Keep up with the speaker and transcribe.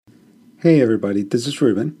Hey everybody, this is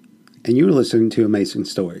Ruben, and you're listening to Amazing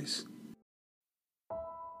Stories.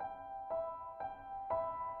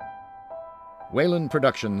 Wayland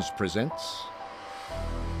Productions presents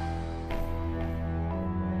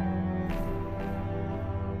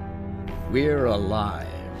We're Alive,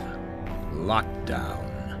 Lockdown.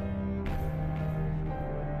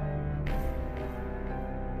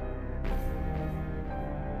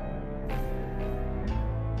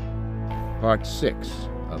 Part 6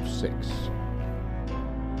 of 6.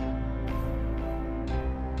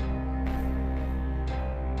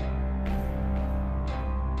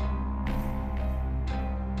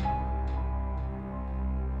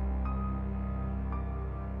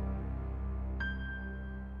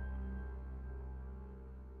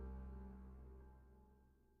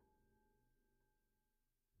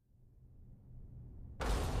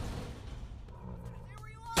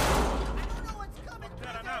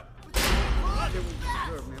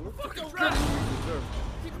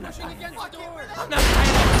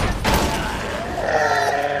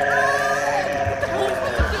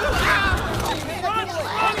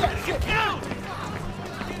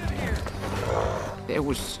 There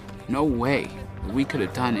was no way that we could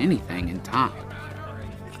have done anything in time.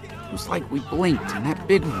 It was like we blinked and that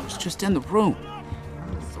big one was just in the room,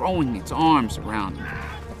 throwing its arms around me,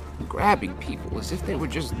 and grabbing people as if they were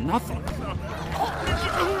just nothing,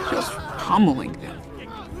 just pummeling them.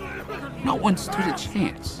 No one stood a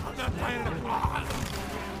chance.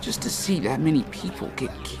 Just to see that many people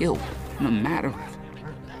get killed in a matter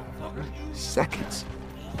of seconds.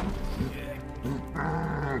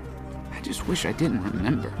 I just wish I didn't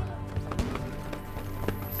remember.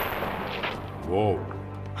 Whoa.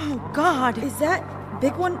 Oh, God, is that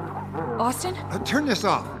big one Austin? Turn this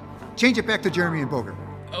off. Change it back to Jeremy and Bogart.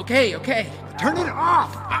 Okay. Turn it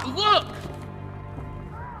off! Look!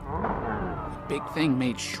 The big thing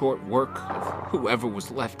made short work of whoever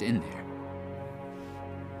was left in there.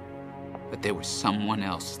 But there was someone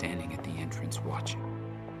else standing at the entrance watching.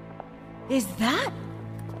 Is that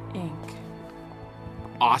Ink.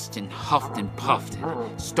 Austin huffed and puffed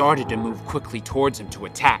and started to move quickly towards him to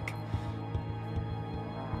attack,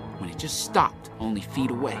 when it just stopped only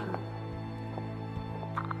feet away.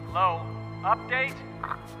 Hello? Update?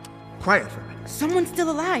 Quiet for a minute. someone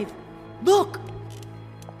still alive? Look!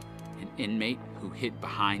 An inmate who hid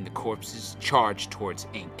behind the corpses charged towards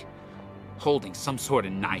Ink, holding some sort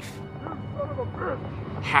of knife.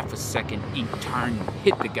 Half a second, Ink turned and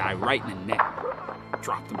hit the guy right in the neck,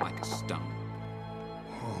 dropped him like a stone.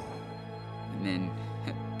 And then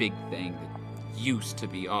that big thing that used to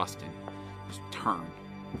be Austin just turned,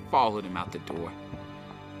 followed him out the door,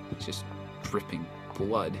 just dripping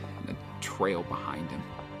blood and a trail behind him.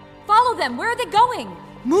 Follow them! Where are they going?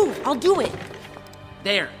 Move, I'll do it.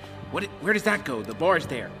 There! Where does that go? The bar's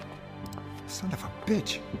there. Son of a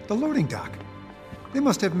bitch. The loading dock. They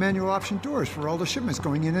must have manual option doors for all the shipments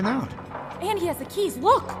going in and out. And he has the keys,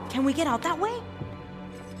 look! Can we get out that way?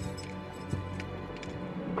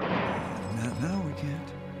 No, we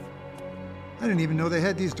can't. I didn't even know they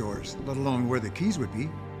had these doors, let alone where the keys would be.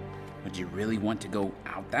 Would you really want to go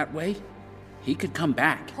out that way? He could come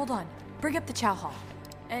back. Hold on. Bring up the chow hall.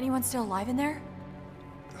 Anyone still alive in there?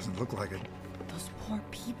 Doesn't look like it. Those poor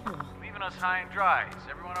people. Leaving us high and dry. Is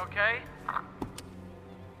everyone okay?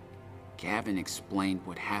 Gavin explained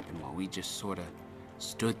what happened while we just sort of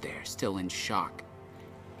stood there, still in shock.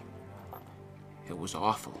 It was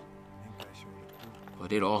awful.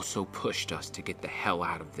 But it also pushed us to get the hell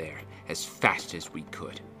out of there as fast as we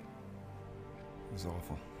could. It was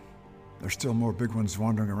awful. There's still more big ones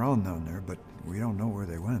wandering around down there, but we don't know where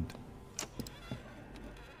they went.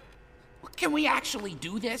 Can we actually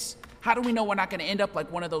do this? How do we know we're not going to end up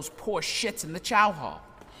like one of those poor shits in the chow hall?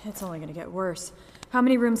 It's only gonna get worse. How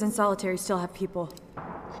many rooms in solitary still have people?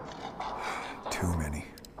 Too many.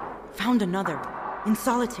 Found another. In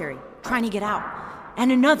solitary. Trying to get out.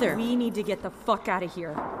 And another. We need to get the fuck out of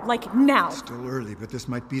here. Like, now! Still early, but this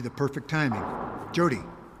might be the perfect timing. Jody,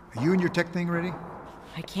 are you and your tech thing ready?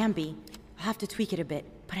 I can be. I'll have to tweak it a bit,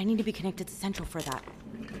 but I need to be connected to Central for that.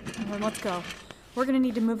 Well, then let's go. We're gonna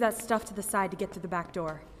need to move that stuff to the side to get through the back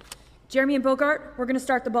door. Jeremy and Bogart, we're gonna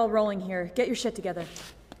start the ball rolling here. Get your shit together.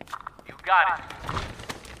 You got it.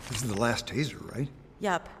 This is the last taser, right?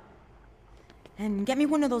 Yup. And get me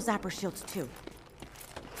one of those zapper shields, too.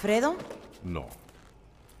 Fredo? No.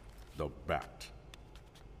 The bat.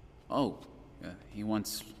 Oh, he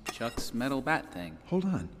wants Chuck's metal bat thing. Hold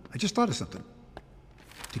on. I just thought of something.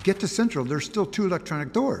 To get to Central, there's still 2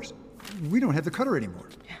 electronic doors. We don't have the cutter anymore.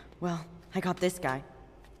 Well, I got this guy.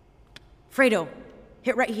 Fredo,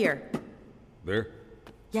 hit right here. There?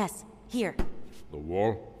 Yes, here. The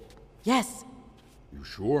wall? Yes. You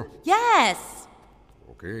sure? Yes!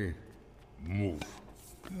 Okay. Move.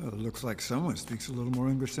 Well, it looks like someone speaks a little more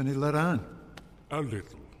English than he let on. A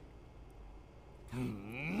little.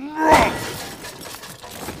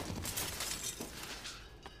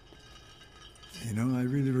 You know, I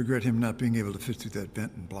really regret him not being able to fit through that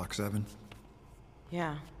vent in Block 7.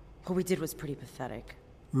 Yeah. What we did was pretty pathetic.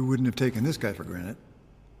 We wouldn't have taken this guy for granted.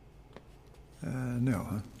 No,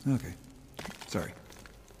 huh? Okay. Sorry.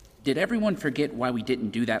 Did everyone forget why we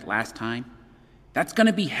didn't do that last time? That's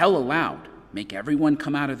gonna be hella loud. Make everyone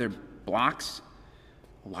come out of their blocks.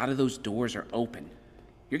 A lot of those doors are open.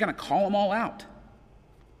 You're gonna call them all out.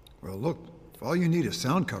 Well, look, if all you need is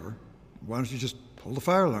sound cover, why don't you just pull the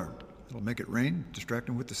fire alarm? It'll make it rain, distract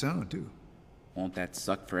them with the sound, too. Won't that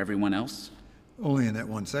suck for everyone else? Only in that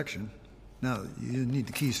one section. Now, you need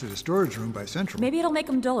the keys to the storage room by Central. Maybe it'll make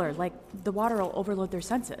them duller, like the water will overload their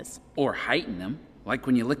senses. Or heighten them, like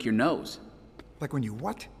when you lick your nose. Like when you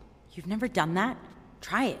what? You've never done that?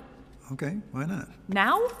 Try it. Okay, why not?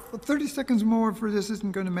 Now? Well, 30 seconds more for this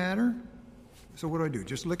isn't going to matter. So what do I do,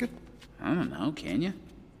 just lick it? I don't know, can you?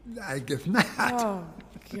 I guess not. Oh,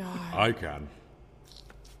 God. I can.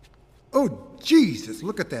 Oh, Jesus,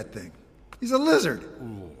 look at that thing. He's a lizard.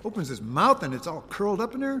 Opens his mouth and it's all curled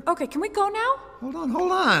up in there. Okay, can we go now?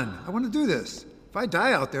 Hold on. I want to do this. If I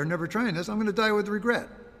die out there never trying this, I'm going to die with regret.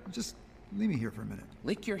 Just leave me here for a minute.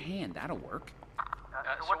 Lick your hand, that'll work.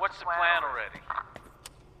 So what's the plan already?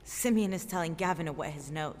 Simeon is telling Gavin to wet his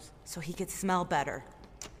nose so he could smell better.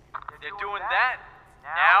 They're doing that?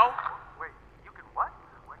 Now? Wait, you can what?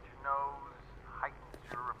 Wet your nose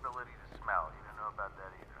heightens your ability to smell. You didn't know about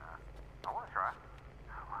that either, huh? I want to try.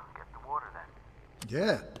 Well, get the water then.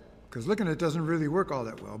 Yeah, because licking it doesn't really work all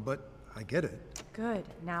that well, but I get it. Good.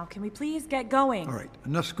 Now, can we please get going? All right,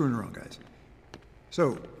 enough screwing around, guys.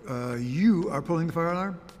 So, you are pulling the fire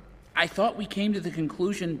alarm? I thought we came to the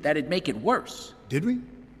conclusion that it'd make it worse. Did we?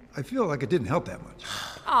 I feel like it didn't help that much.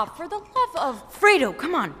 Oh, for the love of... Fredo,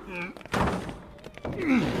 come on!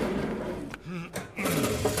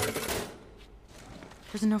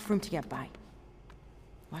 There's enough room to get by.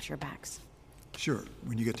 Watch your backs. Sure,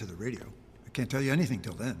 when you get to the radio. I can't tell you anything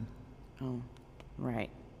till then. Oh, right.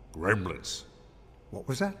 Gremlins. What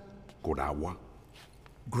was that? Kodawa.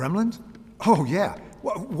 Gremlins? Oh, yeah.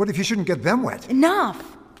 What if you shouldn't get them wet?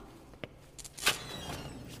 Enough!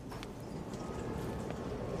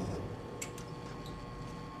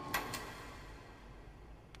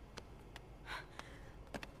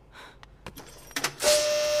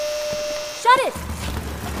 Shut it!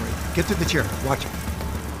 Get to the chair. Watch it.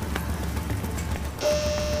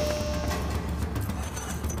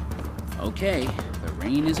 Okay, the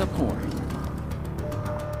rain is a-pouring.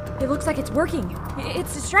 It looks like it's working.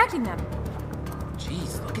 It's distracting them.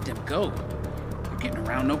 Jeez, look at them go. They're getting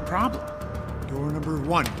around no problem. Door number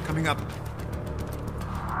 1, coming up.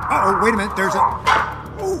 Uh-oh, wait a minute. There's a...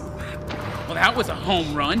 Oh! Well, that was a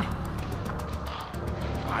home run.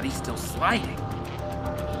 Body's still sliding.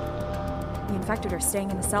 The infected are staying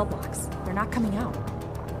in the cell blocks. They're not coming out.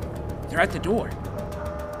 They're at the door.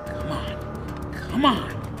 Come on.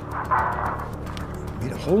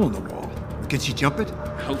 Made a hole in the wall. Can she jump it?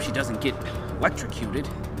 I hope she doesn't get electrocuted.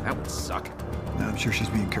 That would suck. No, I'm sure she's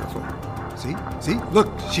being careful. See? Look,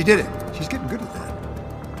 she did it. She's getting good at that.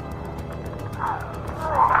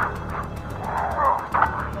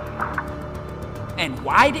 And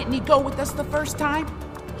why didn't he go with us the first time?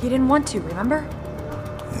 He didn't want to, remember?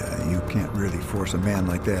 Yeah, you can't really force a man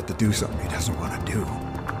like that to do something he doesn't want to do.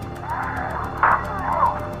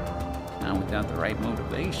 Not without the right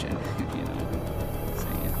motivation, you know.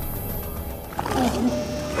 Saying.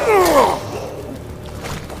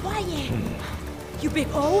 Quiet! You big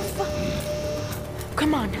oaf!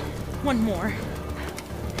 Come on, one more.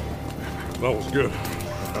 That was good.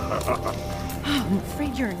 I'm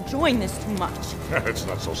afraid you're enjoying this too much. It's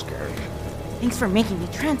not so scary. Thanks for making me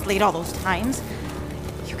translate all those times.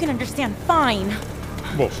 You can understand fine.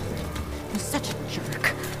 Mostly. I'm such a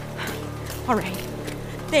jerk. All right,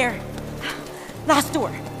 there. Last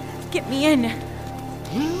door. Get me in.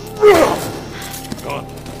 Gone.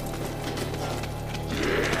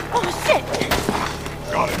 Oh, shit!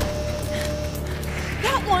 Got it.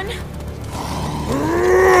 That one!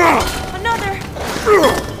 Another!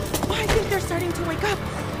 Oh, I think they're starting to wake up.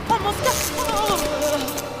 Almost got... Oh.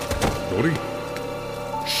 Dory?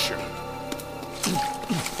 Shit.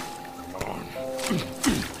 Come on.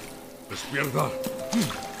 Despierta.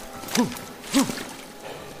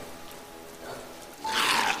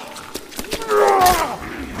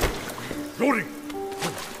 Dory!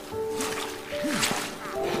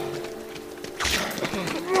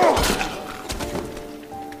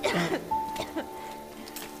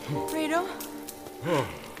 Fredo?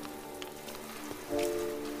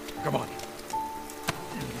 Come on.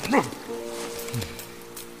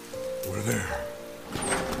 We're there.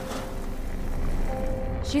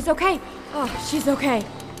 She's okay. Oh, she's okay.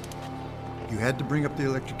 You had to bring up the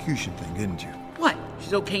electrocution thing, didn't you? What?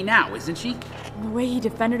 She's okay now, isn't she? The way he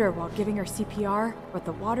defended her while giving her CPR, with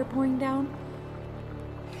the water pouring down.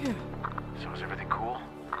 Phew. So is everything cool?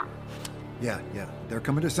 Yeah. They're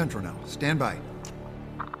coming to Central now. Stand by.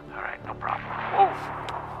 All right, no problem. Whoa!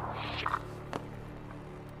 Shit.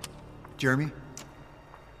 Jeremy?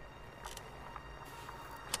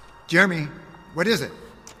 Jeremy, what is it?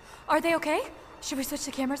 Are they okay? Should we switch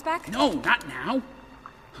the cameras back? No, not now.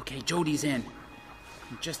 Okay, Jody's in.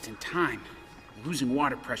 I'm just in time. We're losing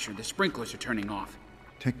water pressure. The sprinklers are turning off.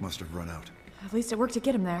 Tank must have run out. At least it worked to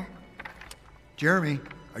get him there. Jeremy,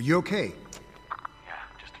 are you okay? Yeah,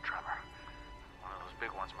 just a tremor. One of those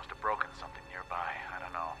big ones must have broken something nearby. I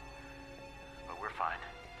don't know. But we're fine.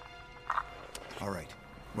 All right.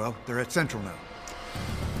 Well, they're at Central now.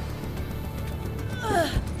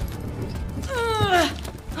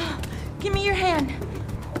 Give me your hand.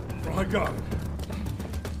 I got it.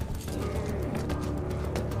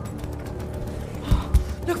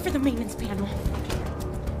 Look for the maintenance panel.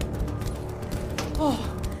 Oh,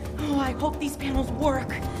 I hope these panels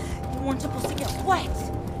work. You weren't supposed to get wet.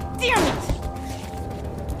 Damn it!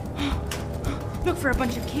 Look for a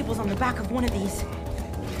bunch of cables on the back of one of these.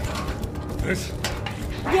 This?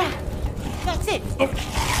 Yeah, that's it.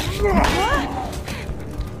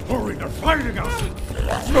 Hurry, they're fighting us!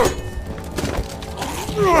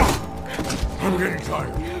 I'm getting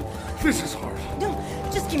tired. This is hard. No,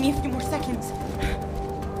 just give me a few more seconds.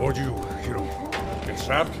 Would you get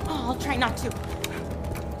stabbed? Oh, I'll try not to.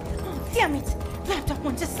 Oh, damn it! Laptop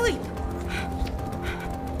went to sleep.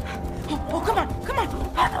 Oh, come on!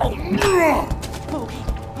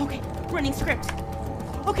 Okay. Running script.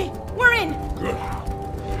 Okay, we're in. Good.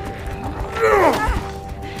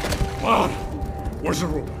 Come on. Where's the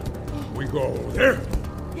room? We go there.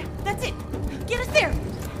 Yeah, that's it. Get us there.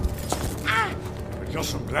 Ah! Just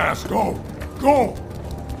some glass. Go. Go.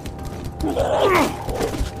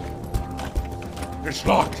 It's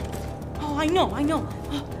locked. Oh, I know.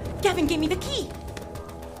 Gavin gave me the key.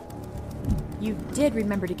 You did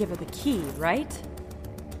remember to give her the key, right?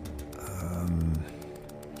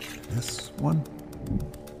 This one?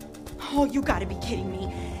 Oh, you gotta be kidding me.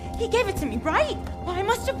 He gave it to me, right? Well, I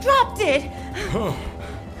must have dropped it.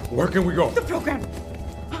 Where can we go? The program.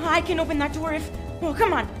 I can open that door if... Oh,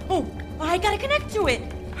 come on. Oh, I gotta connect to it.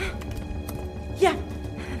 Yeah,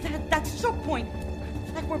 that's a choke point.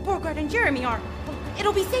 Like where Bogart and Jeremy are.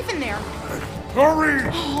 It'll be safe in there. Hurry!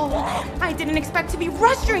 Oh, I didn't expect to be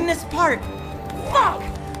rushed during this part. Fuck!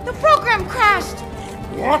 The program crashed!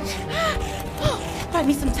 What? Buy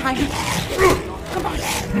me some time. Come on.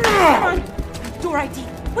 Door ID.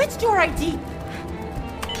 Which door ID?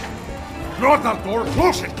 Not that door.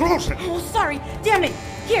 Close it. Oh, sorry. Damn it.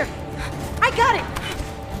 Here. I got it.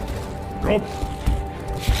 Go.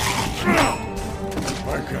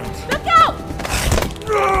 I can't. Look out!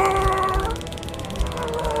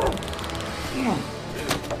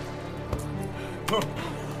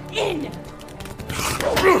 In.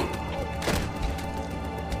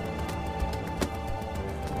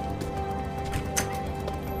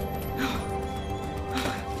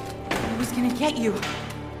 I was gonna get you.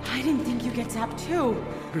 I didn't think you'd get zapped too.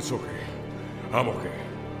 It's okay. I'm okay.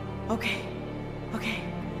 Okay.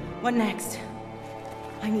 What next?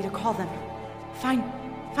 I need to call them. Find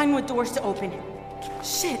what doors to open.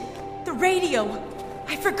 Shit! The radio!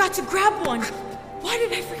 I forgot to grab one! Why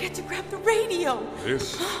did I forget to grab the radio?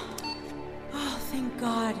 This? Oh, thank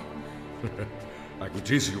God. I could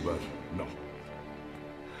tease you, but no.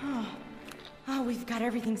 Oh, we've got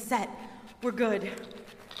everything set. We're good.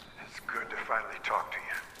 It's good to finally talk to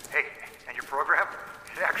you. Hey, and your program?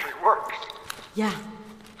 It actually works. Yeah,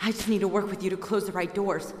 I just need to work with you to close the right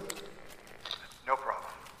doors. No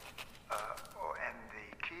problem. And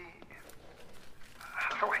the key?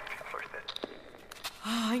 How do I color that?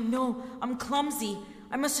 Oh, I know. I'm clumsy.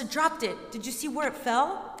 I must have dropped it. Did you see where it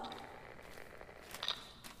fell?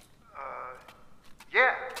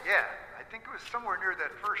 Yeah. I think it was somewhere near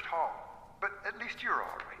that first hall. But at least you're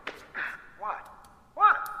all right.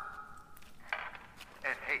 What?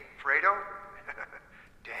 And hey, Fredo?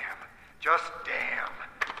 Damn. Just damn.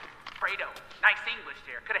 Fredo, nice English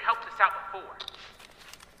there. Could have helped us out before.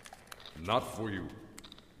 Not for you.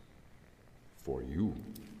 For you.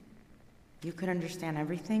 You could understand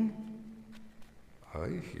everything? I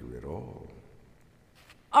hear it all.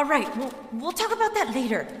 All right, we'll talk about that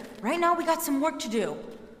later. Right now, we got some work to do.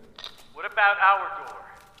 What about our door?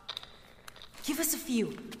 Give us a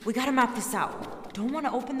few. We gotta map this out. Don't want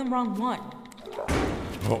to open the wrong one.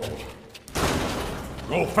 Oh.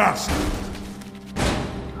 Go fast!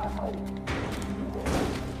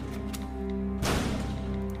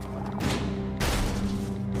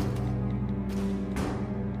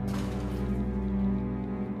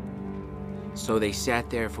 So they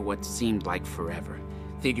sat there for what seemed like forever,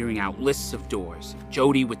 figuring out lists of doors.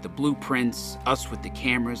 Jody with the blueprints, us with the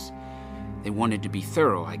cameras. They wanted to be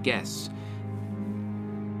thorough, I guess.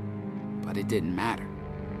 But it didn't matter.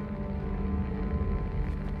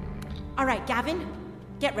 All right, Gavin,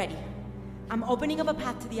 get ready. I'm opening up a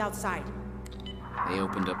path to the outside. They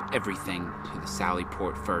opened up everything to the Sally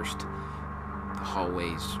port first. The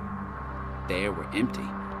hallways there were empty.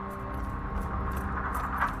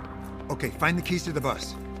 Okay, find the keys to the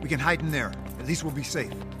bus. We can hide in there. At least we'll be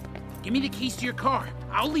safe. Give me the keys to your car.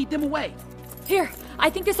 I'll lead them away. Here, I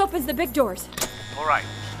think this opens the big doors. All right,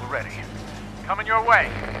 we're ready. Coming your way.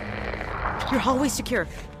 Your hallway's secure.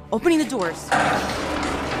 Opening the doors.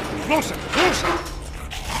 Closer! Closer!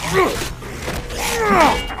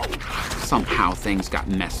 Somehow things got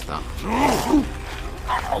messed up.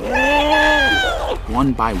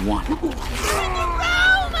 One by one.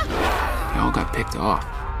 They all got picked off.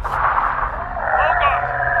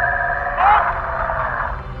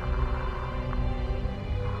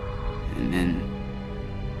 And then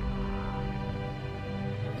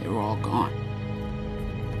they were all gone.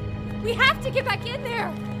 We have to get back in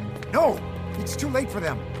there! No! It's too late for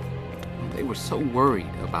them. They were so worried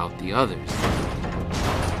about the others.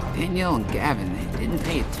 Danielle and Gavin, they didn't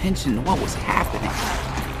pay attention to what was happening.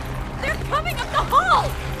 They're coming up the hall!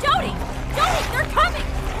 Jody! Jody, they're coming!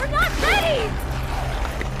 We're not ready!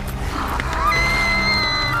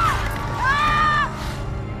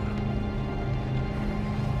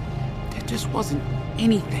 There just wasn't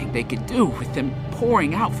anything they could do with them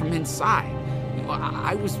pouring out from inside. You know,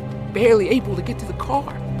 I was barely able to get to the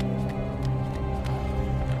car.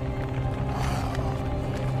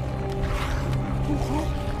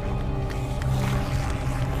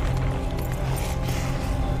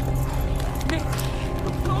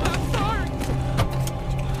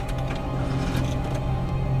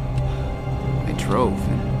 I drove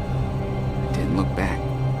and didn't look back.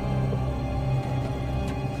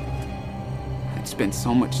 I'd spent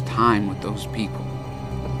so much time with those people.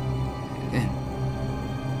 And then,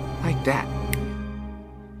 like that,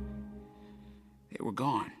 they were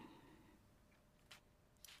gone.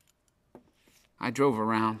 I drove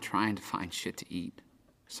around trying to find shit to eat,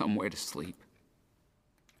 somewhere to sleep.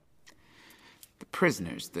 The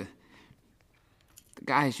prisoners, the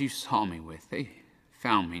guys you saw me with, they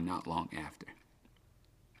found me not long after.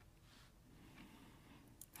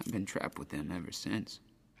 I've been trapped with them ever since.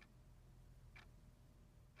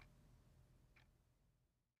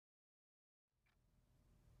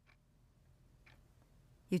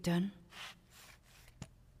 You done?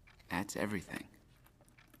 That's everything.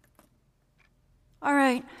 All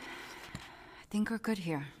right. I think we're good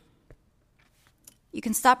here. You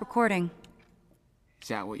can stop recording. Is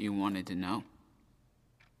that what you wanted to know?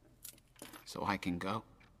 So I can go?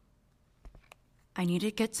 I need to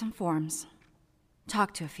get some forms.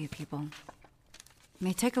 Talk to a few people. It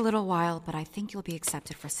may take a little while, but I think you'll be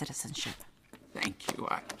accepted for citizenship. Thank you.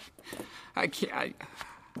 I can't.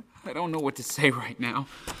 I don't know what to say right now.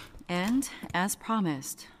 And, as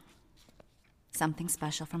promised, something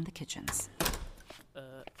special from the kitchens.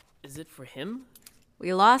 Is it for him?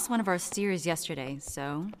 We lost one of our steers yesterday,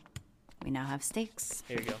 so we now have steaks.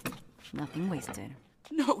 Here you go. Nothing wasted.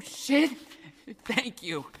 No shit. Thank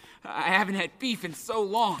you. I haven't had beef in so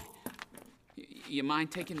long. You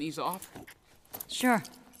mind taking these off? Sure.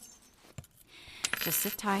 Just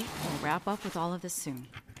sit tight. We'll wrap up with all of this soon.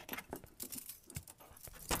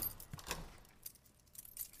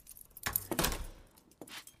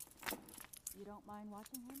 You don't mind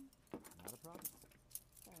watching him? Not a problem.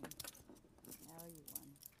 Thanks. Now you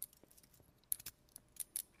one.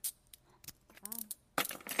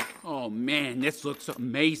 Bye. Oh man, this looks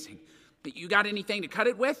amazing. You got anything to cut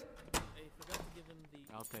it with? I forgot to give him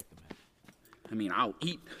the... I'll take them, man. I mean, I'll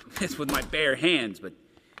eat this with my bare hands, but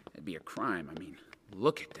that'd be a crime. I mean,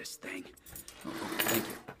 look at this thing. Oh, thank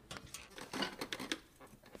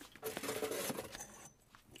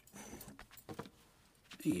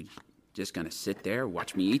you. You just gonna sit there,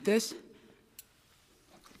 watch me eat this?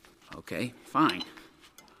 Okay, fine.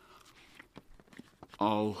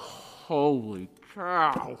 Oh, holy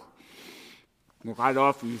cow. Look, I'd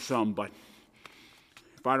offer you some, but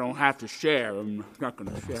if I don't have to share, I'm not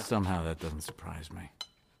gonna share. Somehow that doesn't surprise me.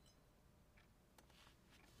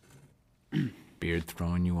 Beard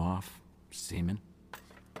throwing you off? Seaman?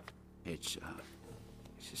 It's,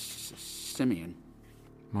 Simeon.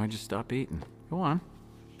 Why'd you stop eating? Go on.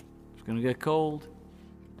 It's gonna get cold.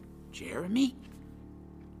 Jeremy?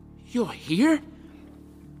 You're here?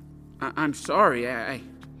 I'm sorry,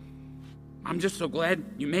 I'm just so glad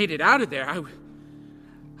you made it out of there.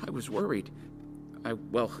 I was worried.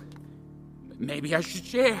 Well, maybe I should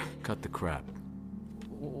share. Cut the crap.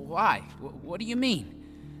 Why? What do you mean?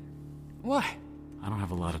 What? I don't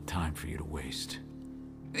have a lot of time for you to waste.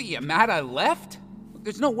 You mad I left?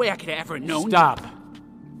 There's no way I could have ever known. Stop!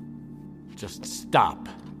 Just stop.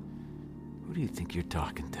 Who do you think you're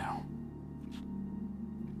talking to?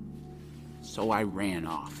 So I ran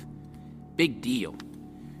off. Big deal.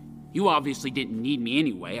 You obviously didn't need me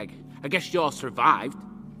anyway. I guess you all survived.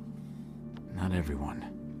 Not everyone.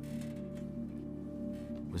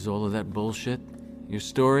 Was all of that bullshit your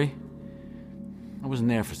story? I wasn't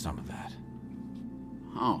there for some of that.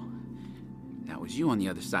 Oh, that was you on the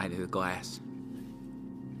other side of the glass.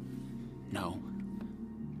 No.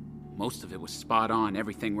 Most of it was spot on,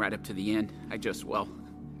 everything right up to the end.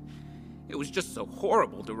 It was just so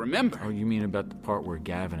horrible to remember. Oh, you mean about the part where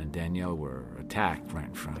Gavin and Danielle were attacked right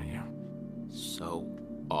in front of you? So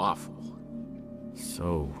awful.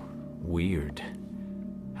 So weird.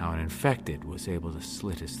 How an infected was able to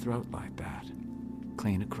slit his throat like that.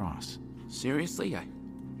 Clean across. Seriously?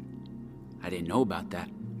 I didn't know about that.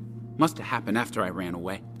 Must have happened after I ran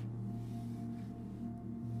away.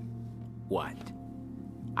 What?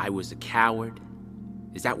 I was a coward?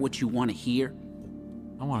 Is that what you want to hear?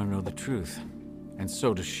 I want to know the truth. And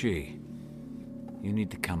so does she. You need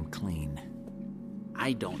to come clean.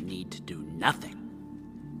 I don't need to do nothing.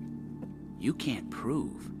 You can't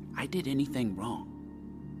prove I did anything wrong.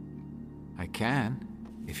 I can,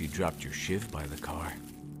 if you dropped your shiv by the car.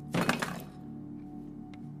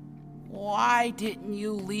 Why didn't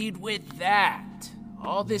you lead with that?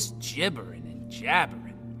 All this gibbering and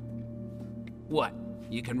jabbering. What,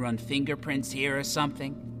 you can run fingerprints here or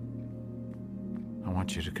something? I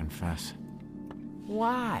want you to confess.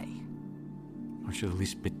 Why? Aren't you the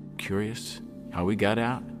least bit curious how we got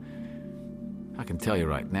out? I can tell you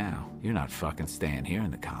right now, you're not fucking staying here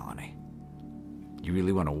in the colony. You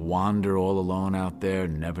really want to wander all alone out there,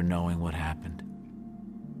 never knowing what happened?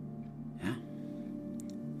 Yeah.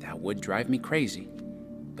 That would drive me crazy.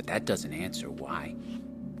 But that doesn't answer why.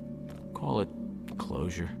 Call it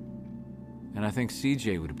closure. And I think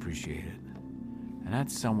CJ would appreciate it. And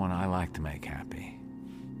that's someone I like to make happy.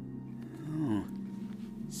 Oh.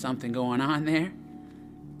 Something going on there?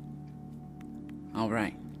 All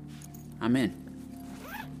right. I'm in.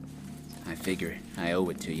 I figure I owe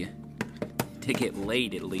it to you. To get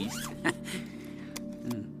laid, at least.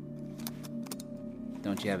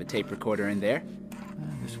 Don't you have a tape recorder in there?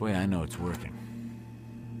 This way I know it's working.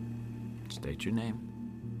 State your name.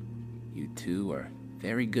 You two are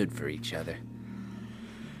very good for each other.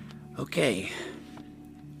 Okay.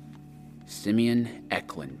 Simeon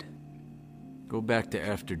Eklund. Go back to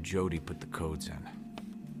after Jody put the codes in.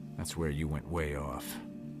 That's where you went way off.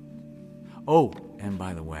 Oh, and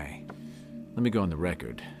by the way, let me go on the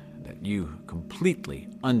record that you completely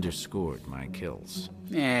underscored my kills.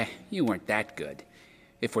 You weren't that good.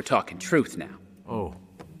 If we're talking truth now. Oh,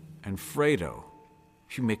 and Fredo.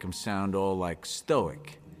 You make him sound all like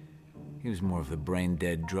stoic. He was more of the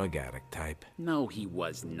brain-dead drug addict type. No, he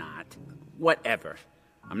was not. Whatever.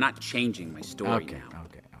 I'm not changing my story now.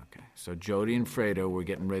 Okay. So Jody and Fredo were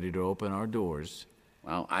getting ready to open our doors.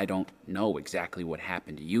 Well, I don't know exactly what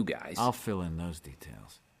happened to you guys. I'll fill in those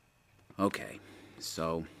details. Okay,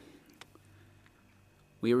 so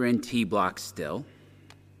we were in T-Block still,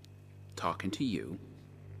 talking to you.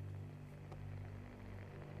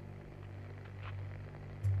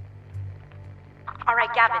 All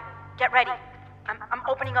right, Gavin, get ready. I'm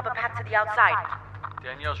opening up a path to the outside.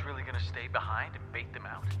 Danielle's really gonna stay behind and bait them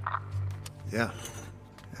out? Yeah.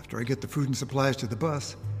 After I get the food and supplies to the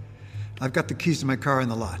bus, I've got the keys to my car in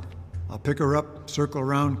the lot. I'll pick her up, circle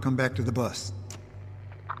around, come back to the bus.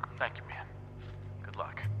 Thank you, man. Good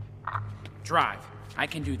luck. Drive. I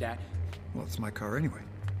can do that. Well, it's my car anyway.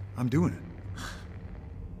 I'm doing it.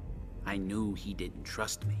 I knew he didn't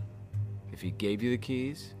trust me. If he gave you the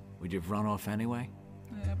keys, would you have run off anyway?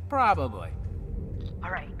 Probably.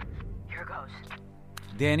 All right, here goes.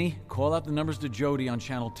 Danny, call out the numbers to Jody on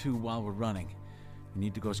Channel 2 while we're running. We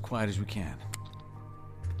need to go as quiet as we can.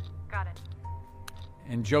 Got it.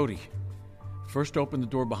 And Jody, first open the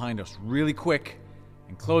door behind us really quick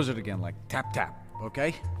and close it again like tap tap,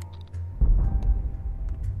 okay?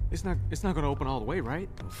 It's not gonna open all the way, right?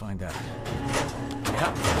 We'll find out.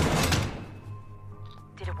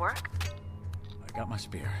 Did it work? I got my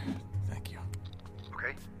spear. Thank you.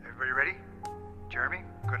 Okay, everybody ready? Jeremy,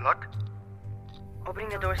 good luck. Opening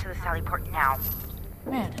the doors to the Sally Port now.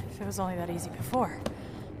 Man, if it was only that easy before.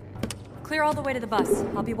 Clear all the way to the bus.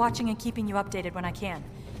 I'll be watching and keeping you updated when I can.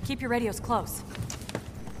 Keep your radios close.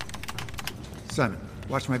 Simon,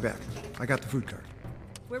 watch my back. I got the food cart.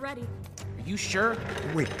 We're ready. Are you sure?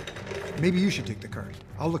 Wait, maybe you should take the cart.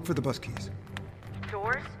 I'll look for the bus keys.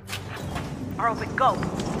 Doors are open. Go.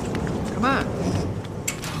 Come on.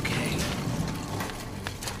 Okay.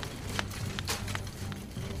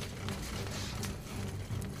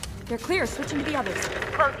 They're clear. Switching to the others.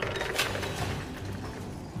 Closing.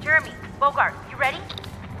 Jeremy, Bogart, you ready?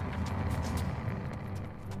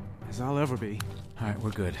 As I'll ever be. All right,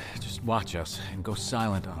 we're good. Just watch us and go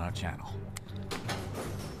silent on our channel.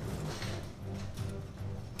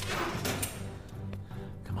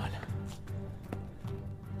 Come on.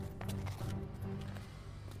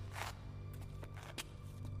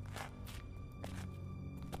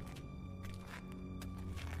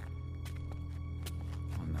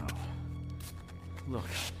 Oh no. Look.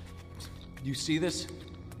 You see this?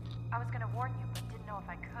 I was gonna warn you, but didn't know if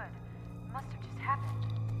I could. It must have just happened.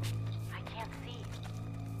 I can't see.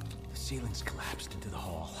 The ceiling's collapsed into the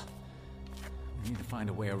hall. We need to find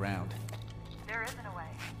a way around. There isn't a way.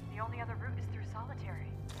 The only other route is through solitary.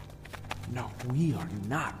 No, we are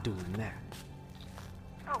not doing that.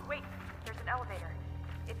 Oh, wait. There's an elevator.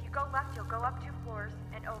 If you go left, you'll go up 2 floors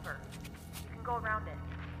and over. You can go around it.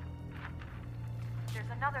 There's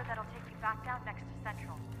another that'll take you back down next to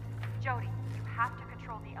Central. Jody, you have to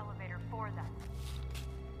control the elevator for them.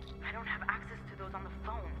 I don't have access to those on the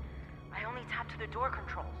phone. I only tap to the door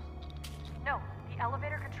controls. No, the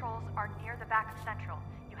elevator controls are near the back of Central.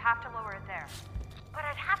 You have to lower it there. But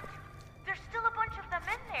I'd have to. There's still a bunch of them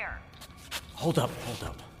in there. Hold up.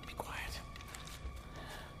 Be quiet.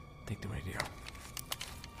 Take the radio.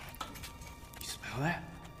 You smell that?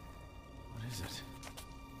 What is it?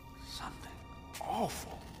 Something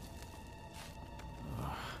awful.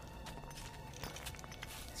 Ugh.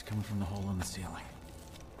 It's coming from the hole in the ceiling.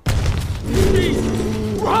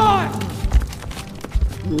 Run!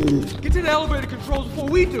 Get to the elevator controls before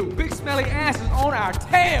we do. Big smelly ass is on our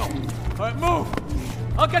tail. All right, move.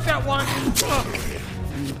 I'll get that one.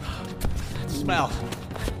 That smell.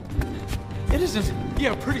 It isn't.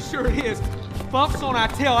 Yeah, pretty sure it is. Funk's on our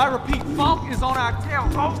tail. I repeat, funk is on our tail.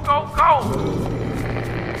 Go, go, go!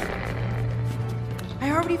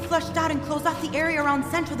 I already flushed out and closed off the area around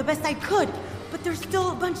Central the best I could, but there's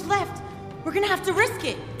still a bunch left. We're gonna have to risk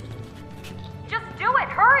it. Just do it!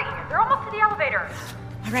 Hurry! They're almost to the elevator.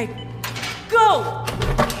 All right, go!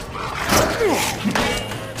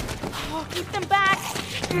 Oh, keep them back!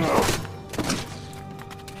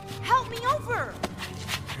 Help me over!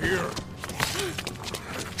 Here.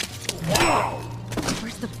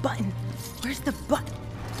 Where's the button? Where's the button?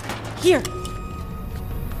 Here!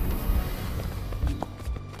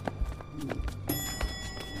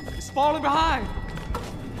 It's falling behind.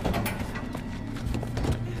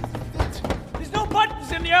 There's no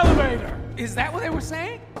buttons in the elevator. Is that what they were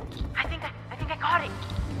saying? I think I got it.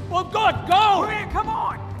 Well, good. Go. Hurry, come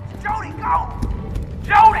on. Jody, go.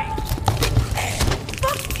 Jody.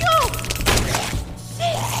 Fuck you!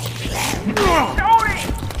 Shit! Jody.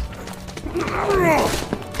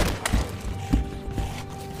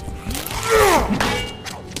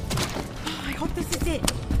 I hope this is it.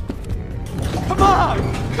 Come on.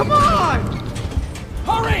 Come on.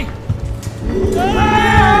 Hurry.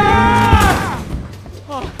 Ah!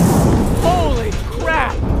 Oh, holy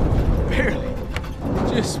crap. Barely.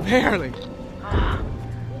 Just barely. Oh,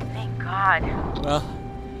 thank God. Well,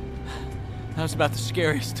 that was about the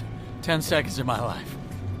scariest 10 seconds of my life.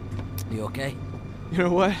 You okay? You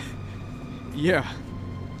know what? Yeah.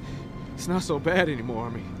 It's not so bad anymore. I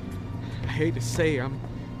mean, I hate to say I'm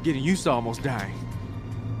getting used to almost dying.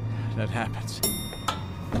 That happens.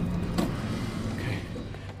 Okay.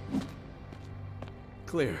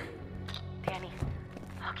 Clear. Danny,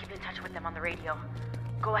 I'll keep in touch with them on the radio.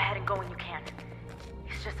 Go ahead and go when you can.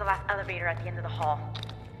 It's just the last elevator at the end of the hall.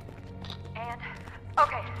 And,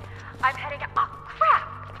 okay, I'm heading. Oh,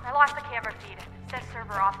 crap! I lost the camera feed. Says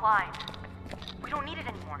server offline. We don't need it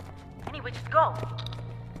anymore. Anyway, just go.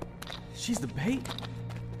 She's the bait?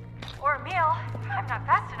 Or a meal. I'm not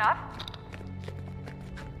fast enough.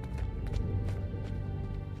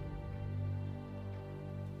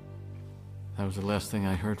 That was the last thing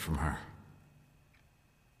I heard from her.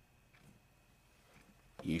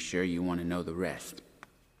 You sure you want to know the rest?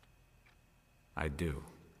 I do.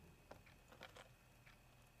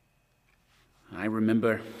 I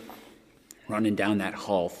remember running down that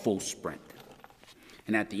hall full sprint.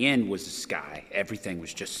 And at the end was the sky. Everything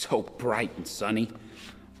was just so bright and sunny.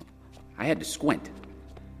 I had to squint.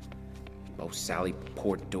 Both Sally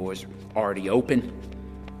Port doors were already open.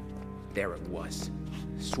 There it was.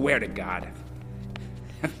 Swear to God,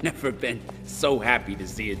 I've never been so happy to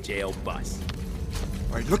see a jail bus.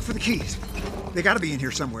 All right, look for the keys. They gotta be in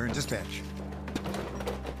here somewhere in dispatch.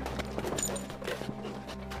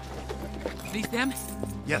 These them?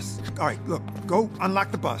 Yes. All right, look, go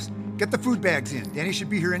unlock the bus. Get the food bags in. Danny should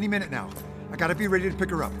be here any minute now. I gotta be ready to pick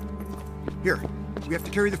her up. Here, we have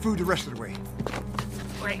to carry the food the rest of the way.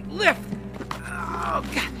 Great, lift! Oh,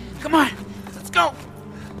 God. Come on, let's go!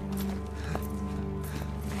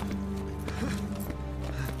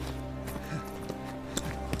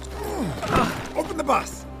 Open the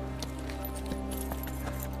bus!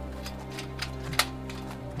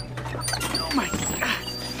 Oh my God!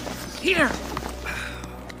 Here!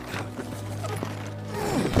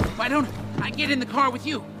 Why don't I get in the car with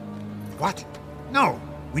you? What? No.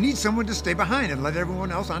 We need someone to stay behind and let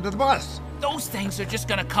everyone else onto the bus. Those things are just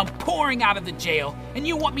gonna come pouring out of the jail, and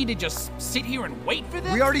you want me to just sit here and wait for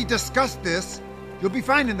them? We already discussed this. You'll be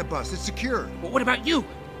fine in the bus. It's secure. But what about you?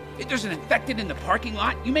 If there's an infected in the parking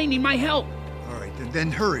lot, you may need my help. All right,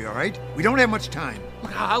 then hurry, all right? We don't have much time.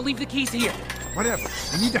 Look, I'll leave the keys here. Whatever.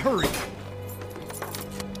 We need to hurry.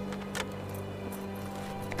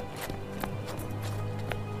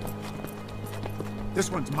 This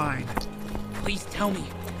one's mine. Please tell me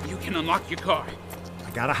you can unlock your car. I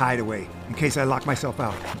got a hideaway, in case I lock myself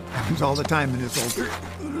out. Happens all the time in this old...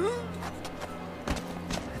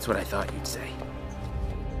 That's what I thought you'd say.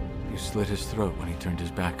 You slit his throat when he turned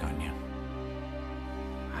his back on you.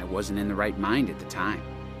 I wasn't in the right mind at the time.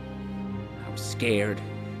 I was scared.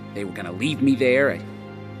 They were gonna leave me there.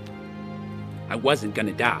 I wasn't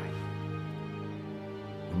gonna die.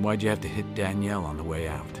 And why'd you have to hit Danielle on the way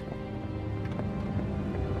out?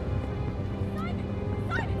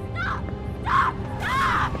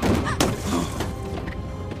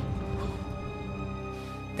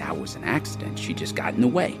 That was an accident. She just got in the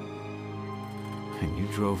way. And you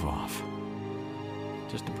drove off.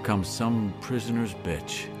 Just to become some prisoner's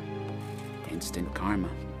bitch. Instant karma.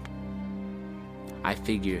 I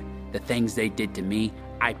figure the things they did to me,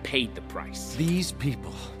 I paid the price. These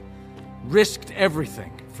people risked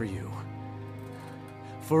everything for you.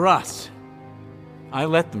 For us. I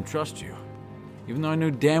let them trust you, even though I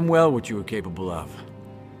knew damn well what you were capable of.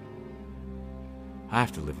 I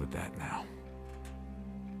have to live with that now.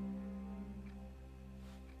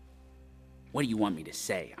 What do you want me to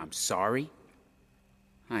say? I'm sorry?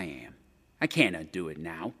 I am. I can't undo it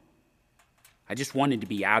now. I just wanted to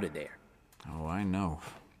be out of there. Oh, I know.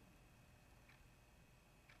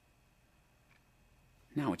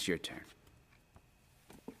 Now it's your turn.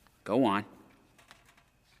 Go on.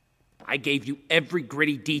 I gave you every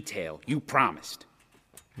gritty detail you promised.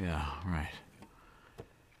 Yeah, right.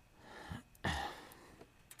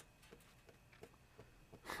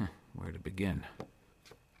 Where to begin?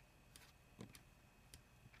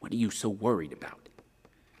 What are you so worried about?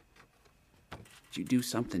 Did you do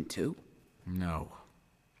something too? No.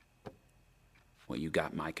 Well, you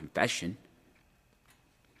got my confession.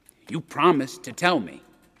 You promised to tell me.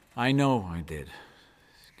 I know I did.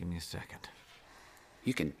 Just give me a second.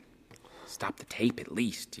 You can stop the tape at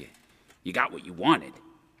least. You got what you wanted.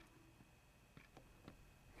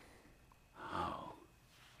 Oh.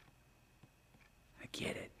 I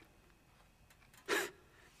get it.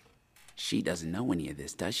 She doesn't know any of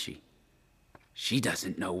this, does she? She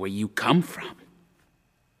doesn't know where you come from.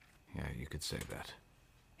 Yeah, you could say that.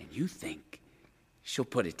 And you think she'll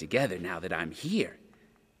put it together now that I'm here.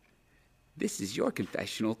 This is your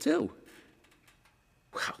confessional, too.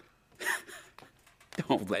 Well,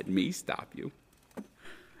 don't let me stop you.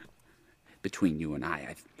 Between you and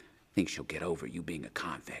I think she'll get over you being a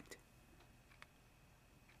convict.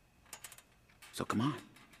 So come on.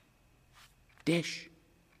 Dish.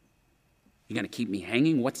 You gonna keep me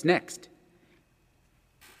hanging? What's next?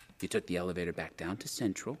 You took the elevator back down to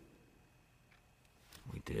Central.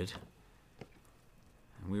 We did.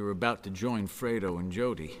 And we were about to join Fredo and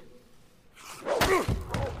Jody.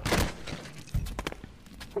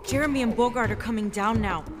 Jeremy and Bogart are coming down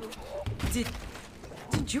now.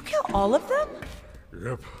 Did you kill all of them?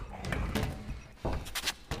 Yep.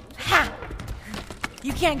 Ha!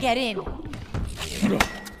 You can't get in.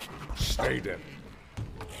 Stay there.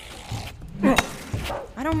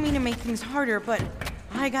 I don't mean to make things harder, but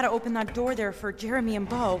I gotta open that door there for Jeremy and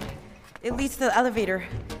Bo. It leads to the elevator.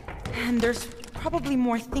 And there's probably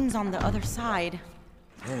more things on the other side.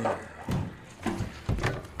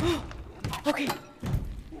 Okay.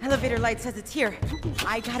 Elevator light says it's here.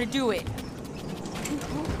 I gotta do it.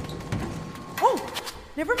 Oh,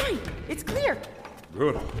 never mind. It's clear.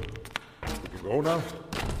 Good. We can go now?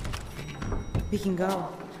 We can go.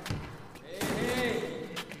 Hey!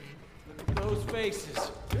 Look at those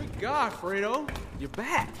faces. Good God, Fredo. You're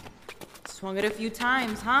back. Swung it a few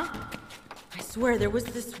times, huh? I swear there was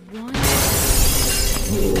this one.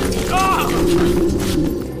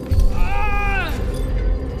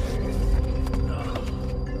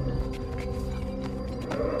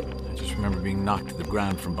 I just remember being knocked to the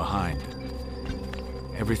ground from behind.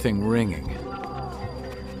 Everything ringing.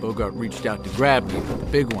 Bogart reached out to grab me, but the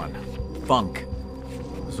big one, Funk,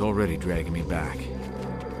 was already dragging me back.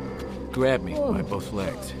 Grabbed me by both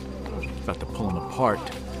legs. About to pull him apart.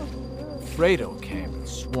 Fredo came and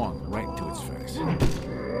swung right into his face.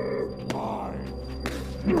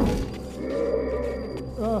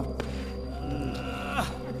 I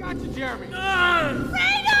got you, Jeremy. I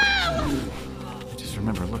just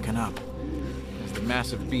remember looking up as the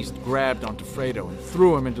massive beast grabbed onto Fredo and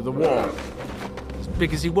threw him into the wall. As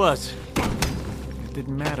big as he was, it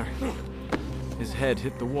didn't matter. His head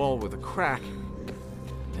hit the wall with a crack,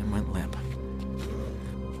 then went limp.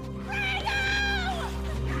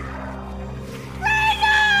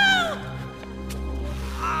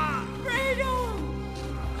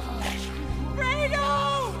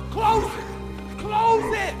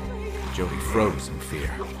 Jody froze in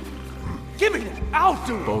fear. Give me that! I'll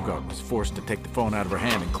do it! Bogart was forced to take the phone out of her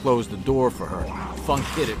hand and close the door for her. Funk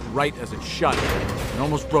hit it right as it shut and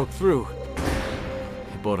almost broke through.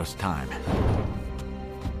 He bought us time.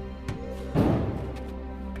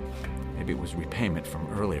 Maybe it was repayment from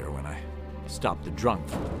earlier when I stopped the drunk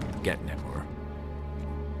from getting him, or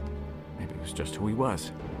maybe it was just who he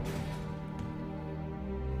was.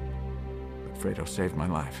 But Fredo saved my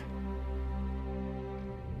life.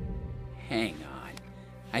 Hang on.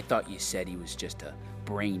 I thought you said he was just a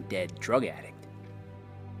brain-dead drug addict.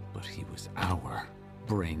 But he was our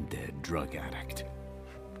brain-dead drug addict.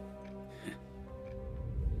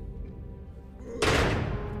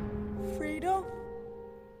 Fredo?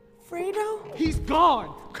 Fredo? He's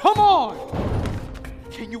gone! Come on!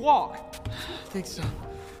 Can you walk? I think so.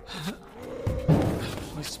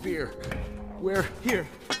 My spear. Where? Here.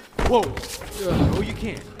 Whoa. Oh, you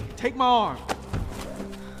can't. Take my arm.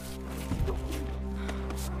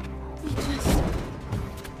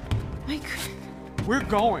 We're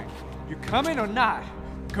going. You coming or not?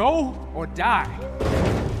 Go or die.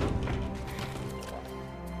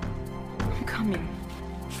 I'm coming.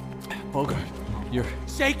 Bogart, you're...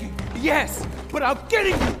 Shaking, yes, but I'm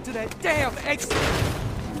getting you to that damn exit.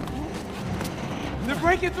 They're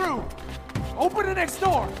breaking through. Open the next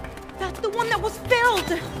door. That's the one that was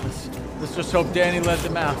filled. Let's just hope Danny let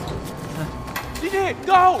them out. She did.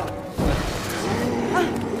 Go.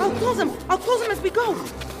 I'll close him. I'll close him as we go.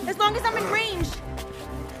 As long as I'm in range.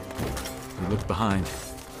 We looked behind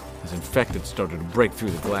as infected started to break through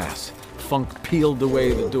the glass. Funk peeled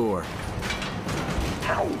away the door.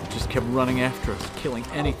 He just kept running after us, killing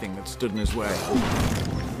anything that stood in his way.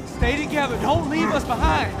 Stay together. Don't leave us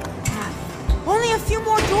behind. Only a few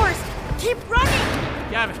more doors. Keep running.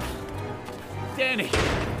 Gavin. Danny.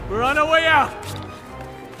 We're on our way out.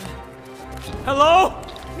 Hello?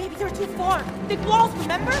 Maybe they're too far. Big walls,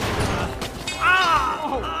 remember?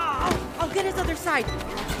 I'll get his other side.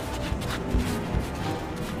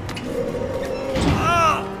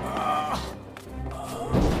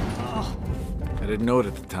 I didn't know it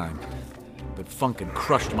at the time, but Funk had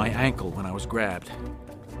crushed my ankle when I was grabbed.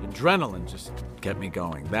 Adrenaline just kept me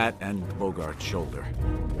going, that and Bogart's shoulder.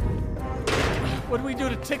 What do we do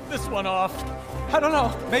to tick this one off? I don't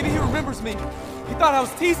know. Maybe he remembers me. He thought I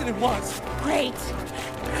was teasing him once. Great.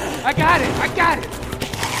 I got it. I got it.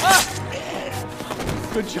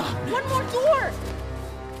 Good job. One more door.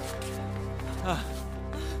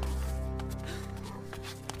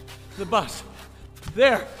 The bus.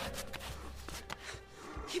 There.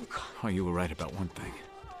 Keep going. Oh, you were right about one thing.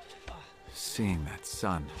 Seeing that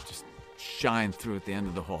sun just shine through at the end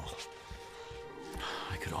of the hall.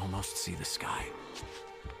 I could almost see the sky.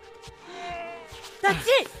 That's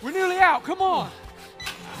it. We're nearly out. Come on.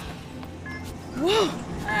 Whoa.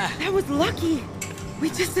 That was lucky. We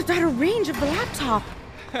just stepped out of range of the laptop.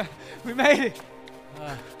 We made it.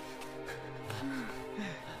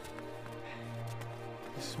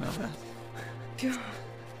 You smell that? Phew.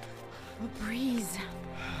 A breeze.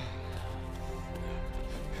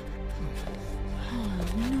 Oh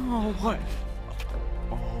no. What?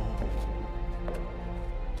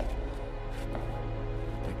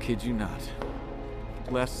 I kid you not.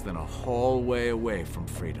 Less than a hallway away from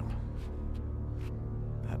freedom.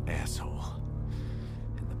 That asshole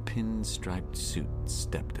in the pinstriped suit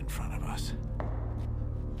stepped in front of us.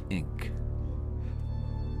 Ink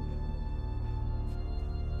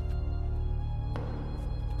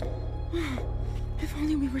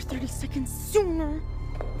only we were 30 seconds sooner.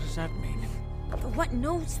 What does that mean? The what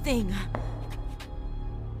nose thing.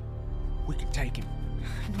 We can take him.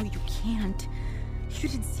 No, you can't. You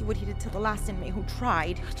didn't see what he did to the last inmate who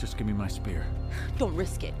tried. Just give me my spear. Don't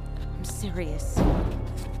risk it. I'm serious.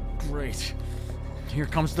 Great. Here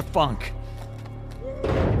comes the funk.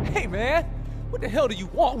 Hey, man! What the hell do you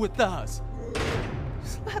want with us?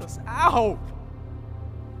 Just let us out!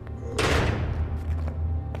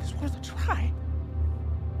 It's worth a try.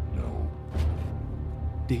 No.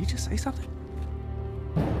 Did he just say something?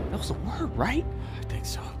 That was a word, right? I think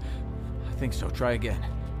so. I think so. Try again.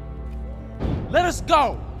 Let us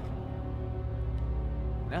go!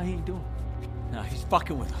 Now he ain't doing it. Now he's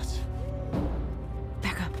fucking with us.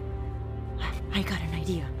 Back up. I got an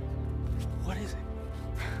idea. What is it?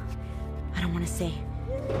 I don't want to say.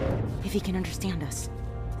 If he can understand us.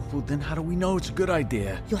 Well, then how do we know it's a good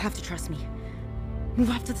idea? You'll have to trust me. Move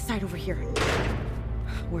off to the side over here.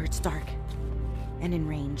 Where it's dark. And in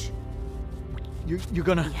range. You're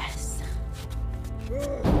gonna... Yes.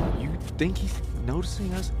 You think he's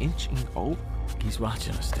noticing us inching over? He's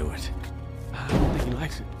watching us do it. I don't think he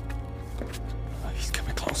likes it. He's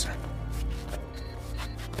coming closer.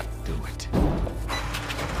 Do it.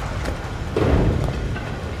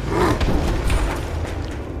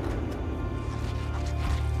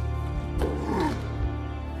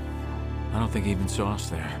 I don't think he even saw us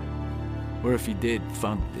there. Or if he did,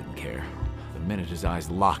 Funk didn't care. The minute his eyes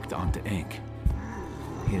locked onto ink,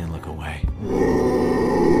 he didn't look away.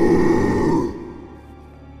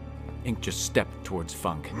 Ink just stepped towards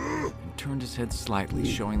Funk and turned his head slightly,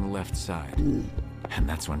 showing the left side. And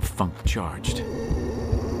that's when Funk charged.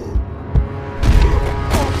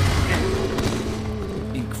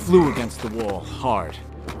 Ink flew against the wall, hard.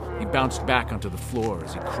 He bounced back onto the floor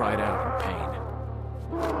as he cried out in pain.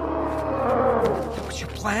 That was your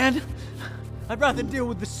plan? I'd rather deal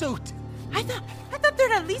with the suit. I thought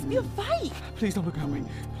there'd at least be a fight. Please don't look that way.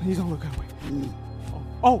 Please don't look that way.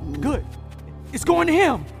 Oh, good. It's going to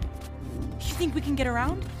him. You think we can get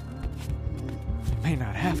around? We may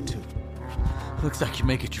not have to. Looks like you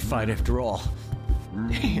make it your fight after all.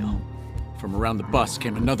 Damn. From around the bus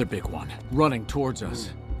came another big one, running towards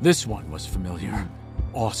us. This one was familiar.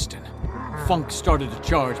 Austin. Funk started to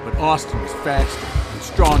charge, but Austin was faster and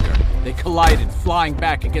stronger. They collided, flying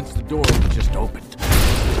back against the door we just opened.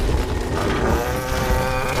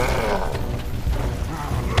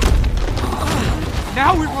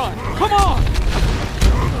 Now we run! Come on!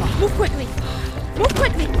 Move quickly! Move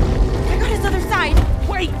quickly! I got his other side!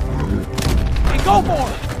 Wait! Hey, go for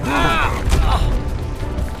it!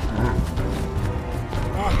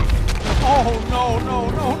 Oh, no!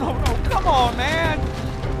 Come on, man!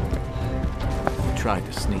 We tried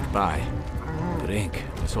to sneak by, but Ink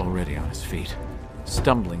was already on his feet,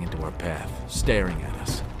 stumbling into our path, staring at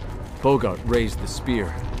us. Bogart raised the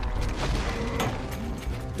spear.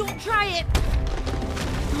 Don't try it!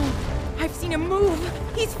 I've seen him move.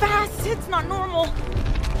 He's fast. It's not normal.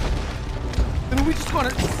 Then are we just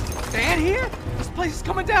gonna stand here? This place is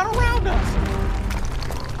coming down around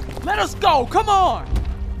us. Let us go. Come on.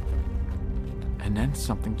 And then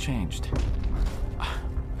something changed. I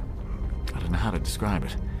don't know how to describe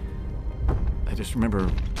it. I just remember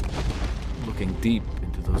looking deep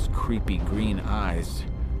into those creepy green eyes,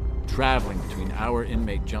 traveling between our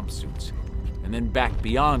inmate jumpsuits, and then back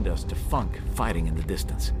beyond us to Funk fighting in the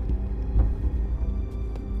distance.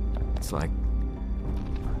 It's like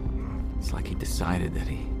he decided that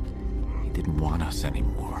he didn't want us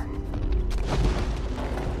anymore.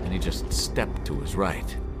 And he just stepped to his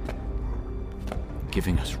right,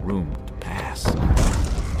 giving us room to pass.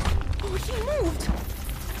 Oh, he moved!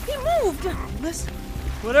 He moved! Listen,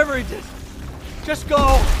 whatever he did, just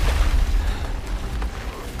go!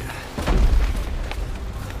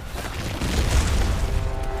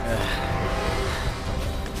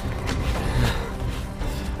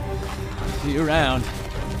 See you around.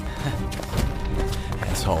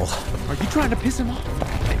 Asshole. Are you trying to piss him off?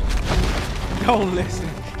 Don't listen.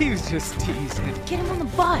 He was just teasing. Get him on the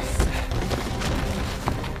bus.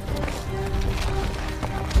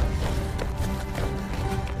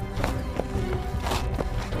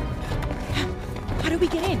 How do we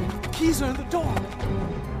get in? Keys are in the door.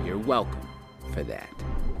 You're welcome for that.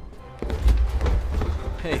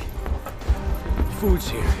 Hey, food's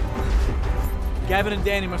here. Gavin and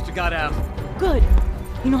Danny must have got out. Good.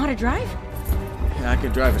 You know how to drive? Yeah, I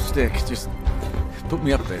can drive a stick. Just put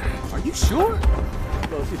me up there. Are you sure?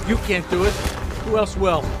 Well, if you can't do it, who else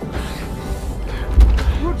will?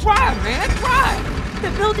 Well, drive, man, drive!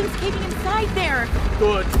 The building's caving inside there.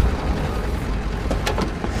 Good.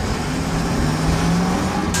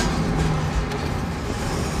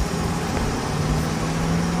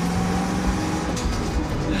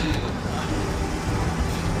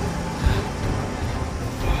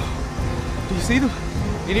 Do you see them?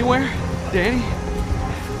 Anywhere? Danny?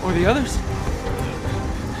 Or the others?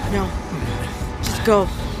 No. Just go.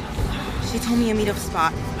 She told me a meetup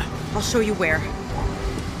spot. I'll show you where.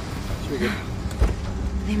 Trigger.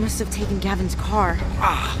 They must have taken Gavin's car.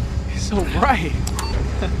 Ah, he's so bright.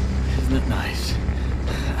 Isn't it nice?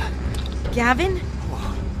 Gavin?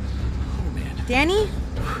 Oh, man. Danny?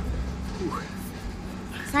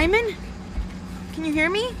 Simon? Can you hear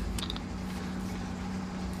me?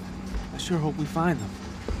 I sure hope we find them.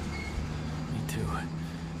 Me too.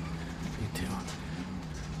 Me too.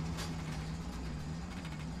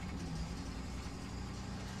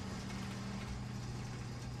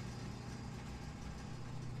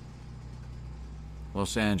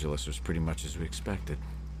 Los Angeles was pretty much as we expected.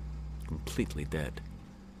 Completely dead.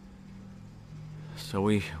 So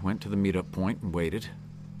we went to the meetup point and waited.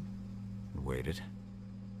 And waited.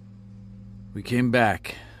 We came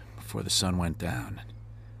back before the sun went down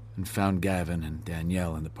and found Gavin and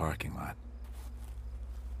Danielle in the parking lot.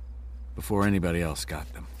 Before anybody else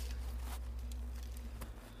got them.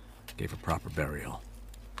 Gave a proper burial.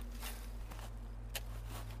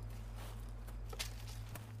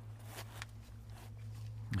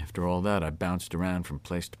 After all that, I bounced around from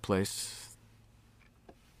place to place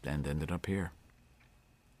and ended up here.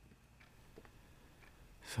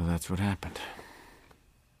 So that's what happened.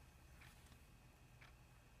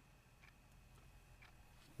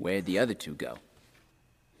 Where'd the other two go?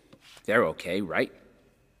 They're okay, right?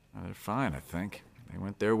 They're fine, I think. They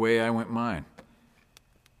went their way, I went mine.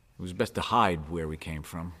 It was best to hide where we came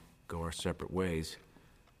from, go our separate ways.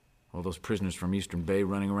 All those prisoners from Eastern Bay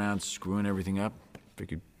running around, screwing everything up.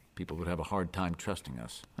 Figured people would have a hard time trusting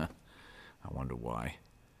us. I wonder why.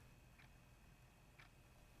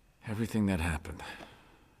 Everything that happened.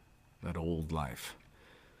 That old life.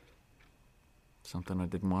 Something I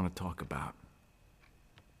didn't want to talk about.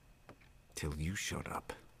 Till you showed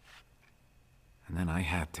up. And then I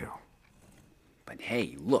had to. But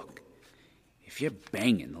hey, look. If you're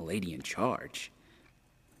banging the lady in charge...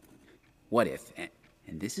 What if,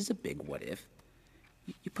 and this is a big what if,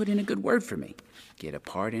 you put in a good word for me? Get a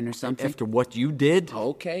part in or something? After what you did?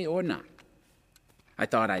 Okay or not. I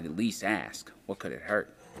thought I'd at least ask. What could it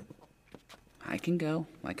hurt? I can go.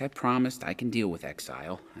 Like I promised, I can deal with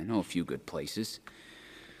exile. I know a few good places.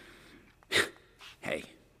 Hey,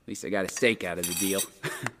 at least I got a stake out of the deal.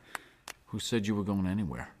 Who said you were going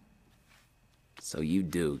anywhere? So you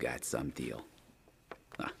do got some deal.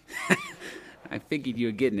 I figured you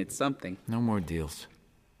were getting at something. No more deals.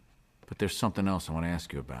 But there's something else I want to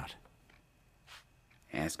ask you about.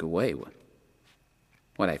 Ask away.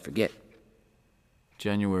 What'd I forget?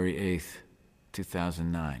 January 8th,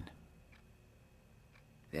 2009.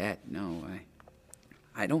 No,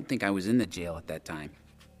 I don't think I was in the jail at that time.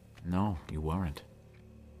 No, you weren't.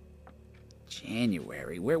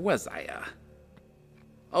 January? Where was I,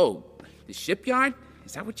 Oh, the shipyard?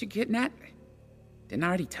 Is that what you're getting at? Didn't I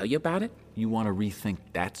already tell you about it? You want to rethink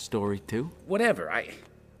that story, too? Whatever, I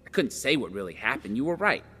couldn't say what really happened. You were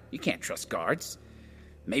right. You can't trust guards.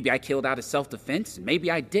 Maybe I killed out of self-defense, and maybe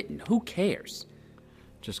I didn't. Who cares?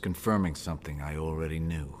 Just confirming something I already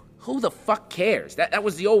knew. Who the fuck cares? That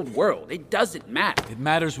was the old world. It doesn't matter. It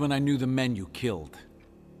matters when I knew the men you killed.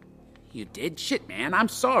 You did? Shit, man. I'm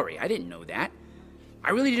sorry. I didn't know that.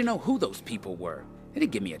 I really didn't know who those people were. They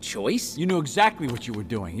didn't give me a choice. You knew exactly what you were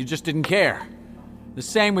doing. You just didn't care. The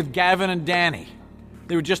same with Gavin and Danny.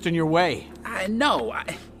 They were just in your way. No,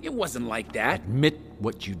 it wasn't like that. Admit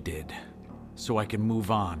what you did, so I can move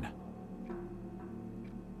on.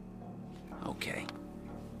 Okay.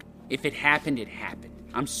 If it happened, it happened.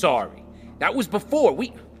 I'm sorry. That was before.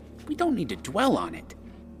 We don't need to dwell on it.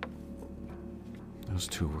 Those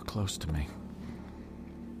two were close to me.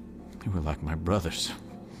 They were like my brothers.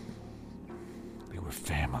 They were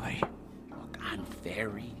family. Look, I'm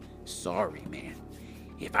very sorry, man.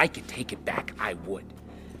 If I could take it back, I would.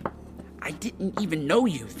 I didn't even know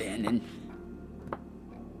you then, and...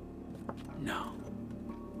 No.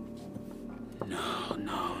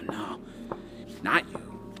 Not you.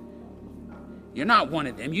 You're not one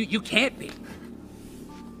of them. You can't be.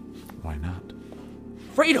 Why not?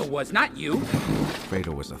 Fredo was, not you.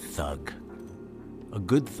 Fredo was a thug. A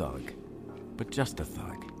good thug, but just a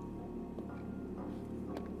thug.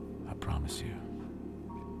 I promise you,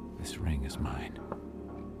 this ring is mine.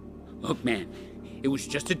 Look, man, it was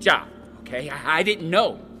just a job, okay? I didn't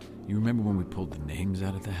know. You remember when we pulled the names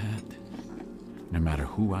out of the hat? No matter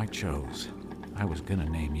who I chose, I was gonna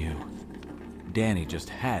name you. Danny just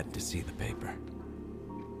had to see the paper.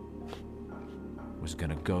 Was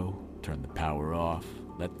gonna go, turn the power off,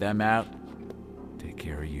 let them out, take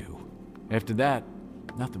care of you. After that,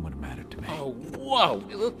 Nothing would have mattered to me. Oh, whoa.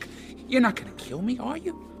 Look, you're not gonna kill me, are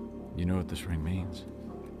you? You know what this ring means?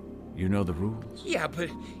 You know the rules? Yeah, but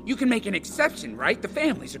you can make an exception, right? The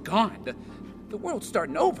families are gone. The world's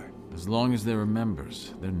starting over. As long as there are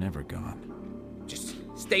members, they're never gone. Just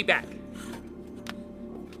stay back.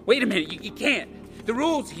 Wait a minute, you can't. The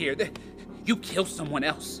rules here, you kill someone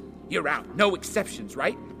else, you're out. No exceptions,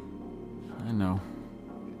 right? I know.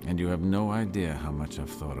 And you have no idea how much I've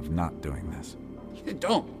thought of not doing this. Then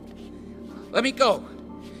don't. Let me go.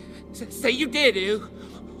 Say you did.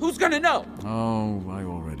 Who's gonna know? Oh, I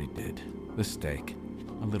already did. The steak.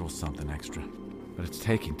 A little something extra. But it's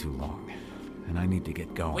taking too long. And I need to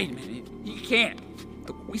get going. Wait a minute. You can't.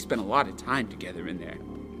 Look, we spent a lot of time together in there.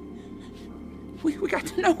 We got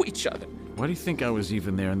to know each other. Why do you think I was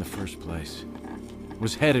even there in the first place?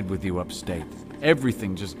 Was headed with you upstate.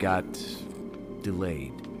 Everything just got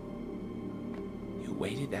delayed. You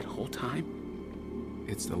waited that whole time?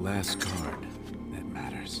 It's the last card that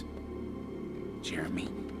matters. Jeremy,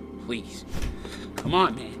 please. Come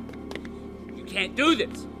on, man. You can't do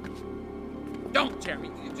this. Don't, Jeremy.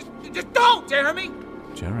 Just don't, Jeremy!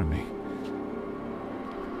 Jeremy?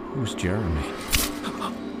 Who's Jeremy?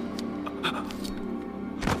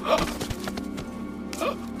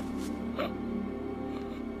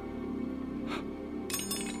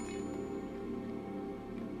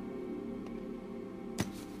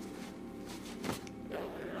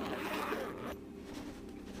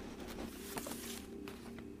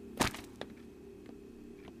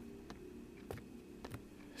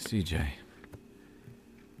 CJ,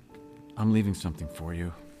 I'm leaving something for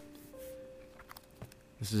you.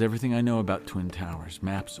 This is everything I know about Twin Towers,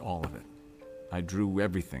 maps, all of it. I drew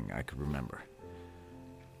everything I could remember.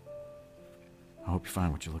 I hope you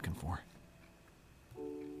find what you're looking for.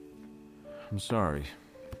 I'm sorry.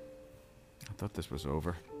 I thought this was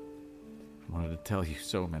over. I wanted to tell you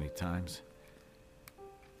so many times.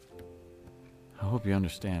 I hope you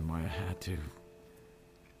understand why I had to,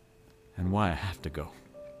 and why I have to go.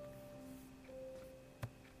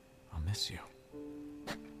 I'll miss you.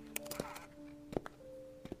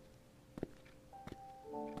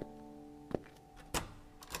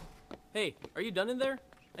 Hey, are you done in there?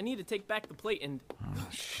 I need to take back the plate and... Oh,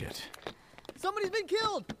 shit. Somebody's been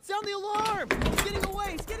killed! Sound the alarm! He's getting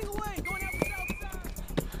away! He's getting away! Going out the south side!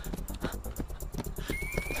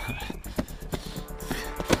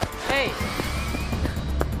 Hey!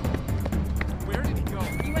 Where did he go?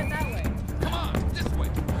 He went that way. Come on, this way.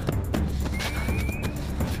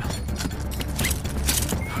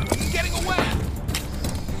 He's getting away!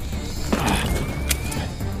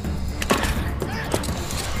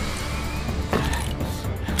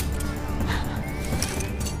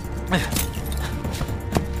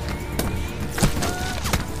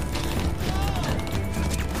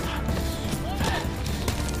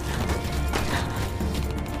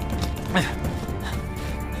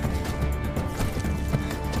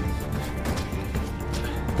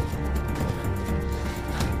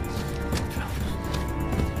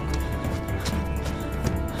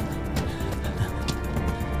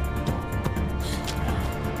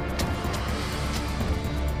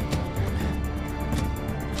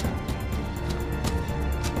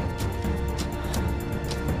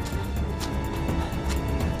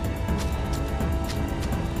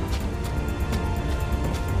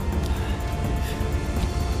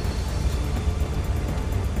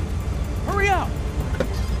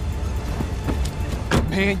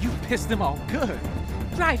 Man, you pissed them off good.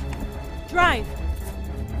 Drive! Drive!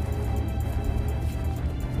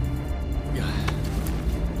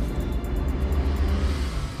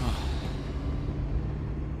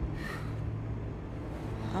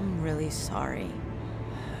 I'm really sorry.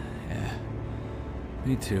 Yeah,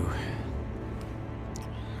 me too.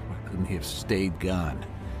 Why couldn't he have stayed gone?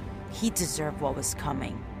 He deserved what was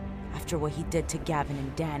coming, after what he did to Gavin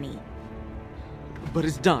and Danny. But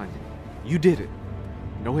it's done. You did it.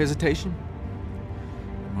 No hesitation?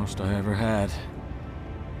 The most I ever had.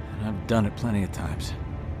 And I've done it plenty of times.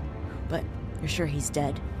 But you're sure he's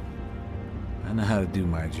dead? I know how to do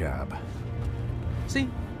my job. See,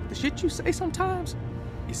 the shit you say sometimes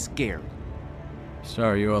is scary.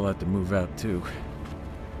 Sorry you all had to move out too.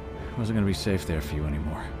 I wasn't gonna be safe there for you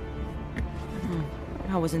anymore.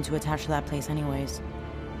 I wasn't too attached to that place anyways.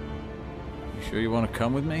 You sure you want to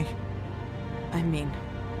come with me? I mean,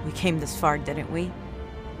 we came this far, didn't we?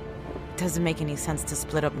 It doesn't make any sense to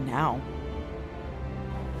split up now.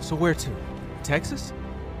 So where to? Texas?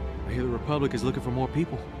 I hear the Republic is looking for more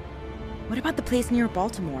people. What about the place near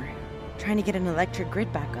Baltimore? Trying to get an electric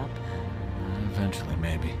grid back up. Eventually,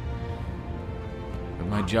 maybe. But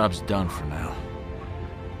my job's done for now.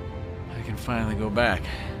 I I can finally go back.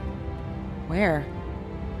 Where?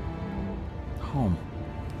 Home.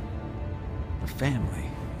 The family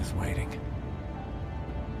is waiting.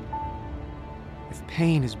 If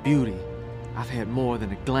pain is beauty, I've had more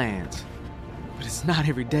than a glance. But it's not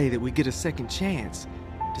every day that we get a second chance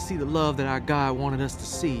to see the love that our God wanted us to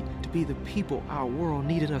see, to be the people our world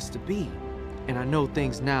needed us to be. And I know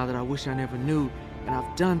things now that I wish I never knew, and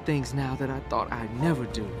I've done things now that I thought I'd never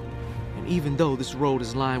do. And even though this road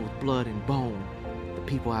is lined with blood and bone, the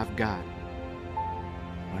people I've got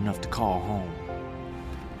are enough to call home.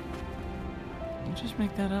 Did you just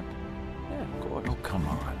make that up? Yeah, of course. Oh, come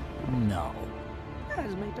on. No. I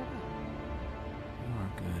just made that up. You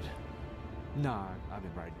are good. Nah, I've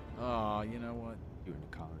been writing. Oh, you know what? You're in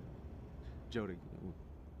the car. Jody, we're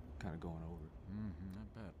kind of going over. I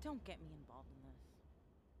bet. Don't get me involved in this.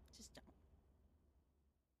 Just don't.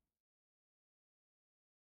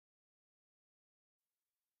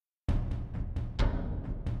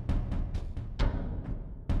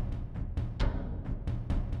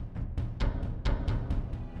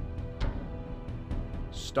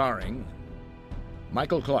 Starring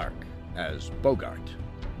Michael Clark as Bogart,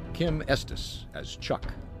 Kim Estes as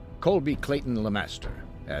Chuck, Colby Clayton Lemaster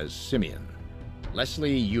as Simeon,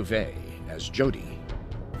 Leslie Uve as Jody,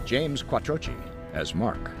 James Quattrochi as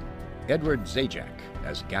Mark, Edward Zajac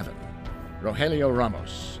as Gavin, Rogelio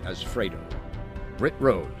Ramos as Fredo, Britt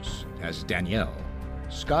Rose as Danielle,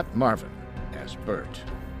 Scott Marvin as Bert,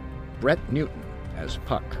 Brett Newton as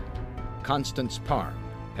Puck, Constance Parham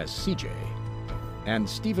as CJ, and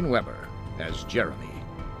Stephen Weber as Jeremy.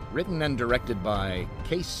 Written and directed by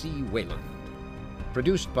K.C. Wayland.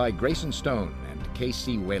 Produced by Grayson Stone and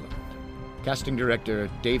K.C. Wayland. Casting director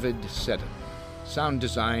David Seddon. Sound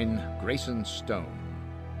design Grayson Stone.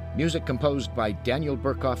 Music composed by Daniel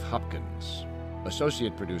Burkhoff Hopkins.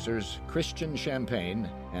 Associate producers Christian Champagne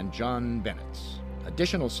and John Bennett.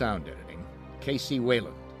 Additional sound editing K.C.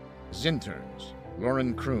 Wayland. Zinterns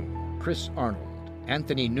Lauren Kroon, Chris Arnold,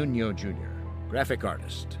 Anthony Nuno Jr. Graphic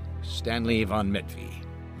artist Stanley Von Medvey.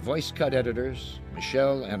 Voice cut editors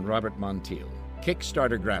Michelle and Robert Montiel.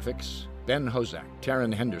 Kickstarter graphics Ben Hozak,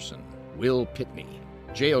 Taryn Henderson, Will Pitney.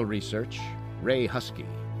 Jail research Ray Husky.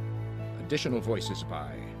 Additional voices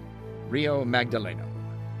by Rio Magdaleno,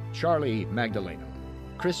 Charlie Magdaleno,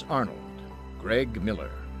 Chris Arnold, Greg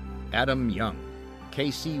Miller, Adam Young,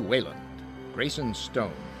 K.C. Wayland, Grayson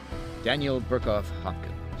Stone, Daniel Burkhoff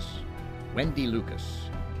Hopkins, Wendy Lucas,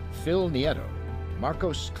 Phil Nieto,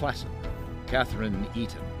 Marcos Klassen, Catherine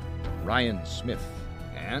Eaton, Ryan Smith,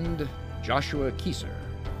 and Joshua Kieser.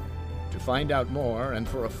 To find out more and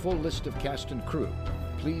for a full list of cast and crew,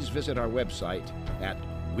 please visit our website at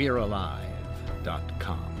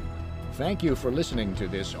we'realive.com. Thank you for listening to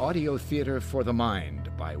this audio theater for the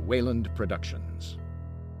mind by Wayland Productions.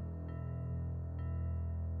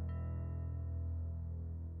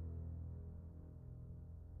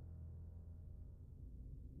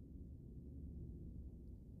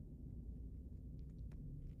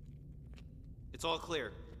 It's all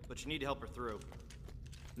clear, but you need to help her through.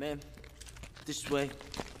 Ma'am, this way.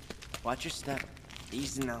 Watch your step.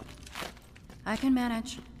 Easy now. I can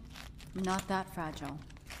manage. Not that fragile.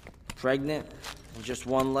 Pregnant, with just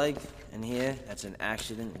one leg, and here, that's an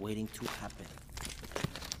accident waiting to happen.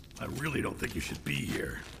 I really don't think you should be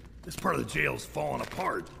here. This part of the jail's falling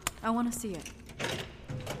apart. I want to see it.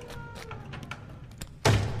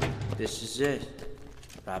 This is it.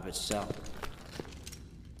 Robert's cell.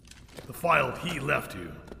 The file he left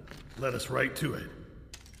you led us right to it.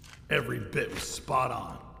 Every bit was spot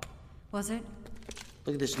on. Was it?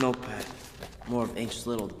 Look at this notepad. More of Ink's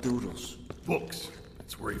little doodles. Books.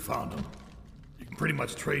 That's where he found them. You can pretty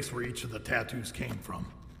much trace where each of the tattoos came from.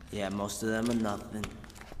 Yeah, most of them are nothing.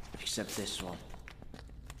 Except this one.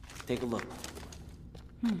 Take a look.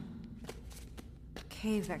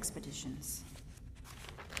 Cave expeditions.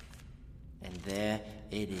 And there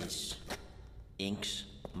it is. Ink's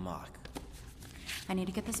mark. I need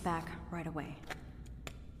to get this back right away.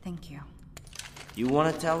 Thank you. You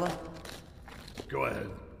want to tell her? Go ahead.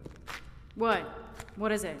 What?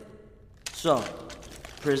 What is it? So,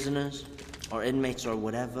 prisoners, or inmates or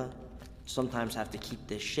whatever, sometimes have to keep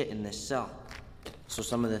their shit in their cell. So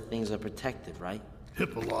some of the things are protected, right?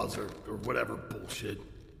 HIPAA laws or whatever bullshit.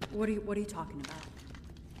 What are you talking about?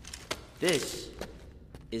 This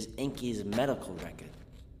is Inky's medical record.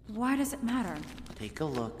 Why does it matter? Take a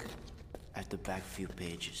look at the back few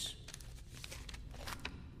pages.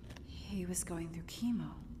 He was going through chemo.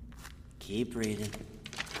 Keep reading.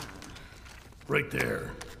 Right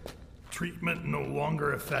there. Treatment no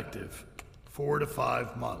longer effective. 4 to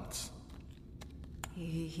 5 months.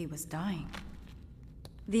 He was dying.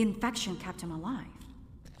 The infection kept him alive.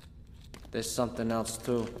 There's something else,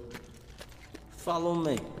 too. Follow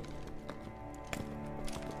me.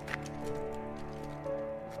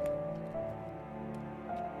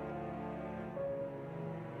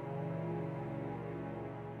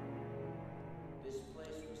 This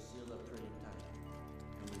place was sealed up pretty tight,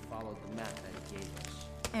 and we followed the map that he gave us.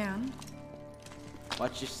 And?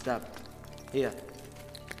 Watch your step. Here.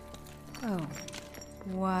 Oh,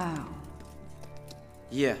 wow.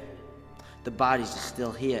 Yeah. The bodies are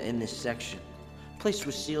still here in this section. Place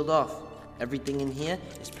was sealed off. Everything in here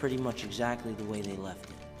is pretty much exactly the way they left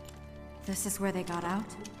it. This is where they got out?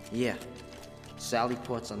 Yeah. Sally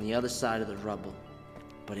Port's on the other side of the rubble,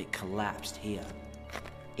 but it collapsed here.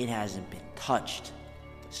 It hasn't been touched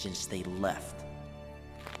since they left.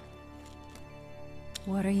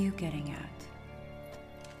 What are you getting at?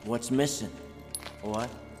 What's missing? Or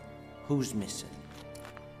who's missing?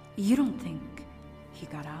 You don't think he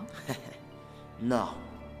got out? No.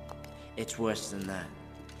 It's worse than that.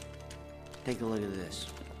 Take a look at this.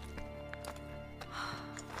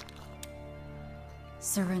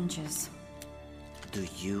 Syringes. Do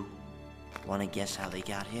you want to guess how they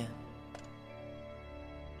got here?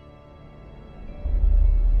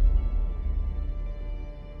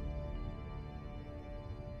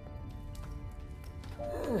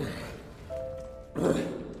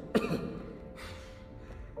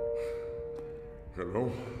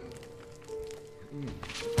 Hello?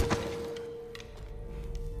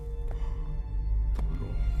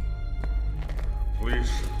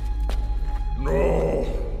 Please. No!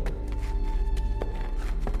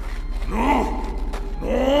 No!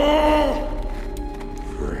 No!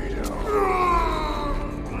 Fredo.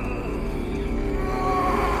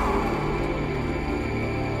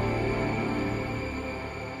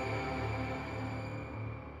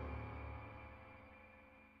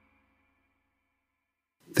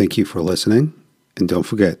 Thank you for listening, and don't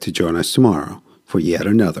forget to join us tomorrow for yet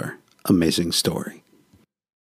another amazing story.